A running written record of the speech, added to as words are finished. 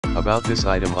About this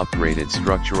item: upgraded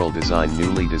structural design,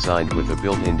 newly designed with a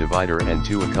built-in divider and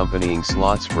 2 accompanying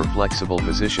slots for flexible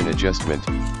position adjustment.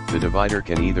 The divider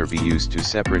can either be used to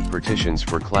separate partitions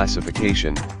for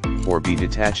classification, or be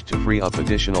detached to free up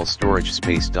additional storage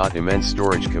space. Immense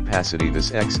storage capacity.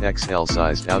 This XXL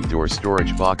sized outdoor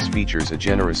storage box features a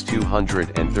generous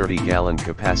 230-gallon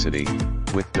capacity,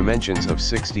 with dimensions of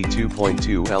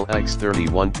 62.2 L x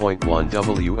 31.1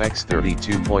 W x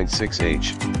 32.6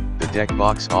 H. The deck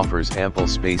box offers ample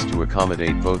space to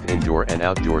accommodate both indoor and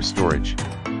outdoor storage.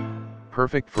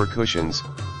 Perfect for cushions,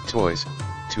 toys,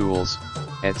 tools,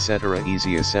 etc.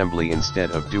 Easy assembly.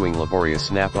 Instead of doing laborious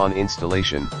snap-on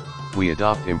installation, we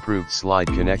adopt improved slide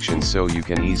connections so you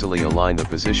can easily align the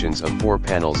positions of 4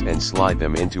 panels and slide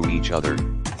them into each other.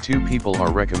 2 people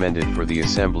are recommended for the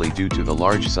assembly due to the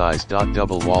large size.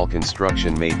 Double wall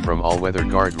construction made from all-weather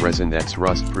guard resin that's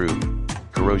rust-proof,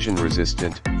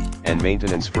 corrosion-resistant, and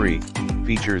maintenance-free.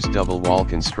 Features double wall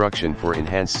construction for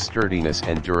enhanced sturdiness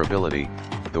and durability.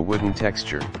 The wooden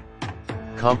texture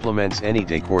complements any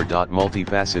decor.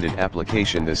 Multifaceted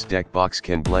application. This deck box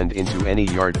can blend into any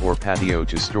yard or patio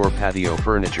to store patio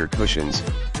furniture, cushions,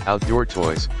 outdoor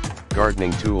toys,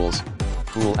 gardening tools,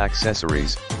 pool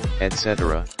accessories,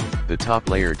 etc. The top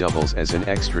layer doubles as an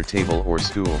extra table or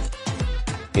stool.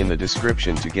 In the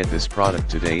description to get this product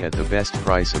today at the best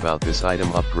price. About this item: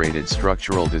 upgraded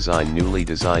structural design, newly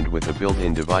designed with a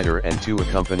built-in divider and 2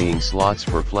 accompanying slots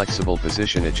for flexible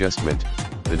position adjustment.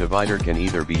 The divider can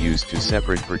either be used to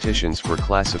separate partitions for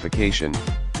classification,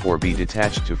 or be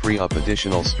detached to free up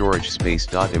additional storage space.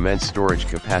 Immense storage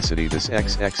capacity. This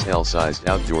XXL sized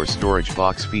outdoor storage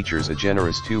box features a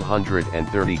generous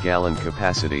 230-gallon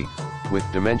capacity, with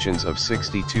dimensions of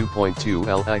 62.2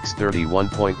 L x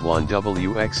 31.1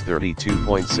 W x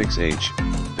 32.6 H.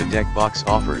 The deck box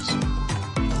offers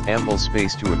ample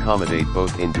space to accommodate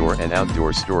both indoor and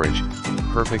outdoor storage.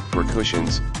 Perfect for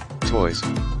cushions, toys,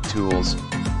 tools,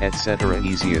 etc.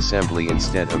 Easy assembly.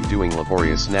 Instead of doing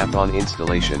laborious snap-on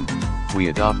installation, we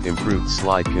adopt improved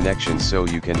slide connections so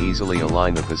you can easily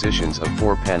align the positions of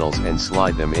 4 panels and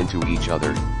slide them into each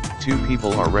other. 2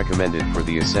 people are recommended for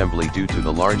the assembly due to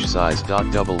the large size.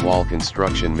 Double wall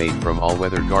construction made from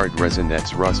all-weather guard resin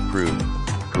that's rust-proof,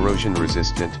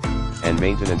 corrosion-resistant, and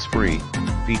maintenance-free.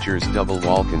 Features double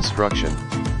wall construction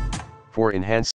for enhanced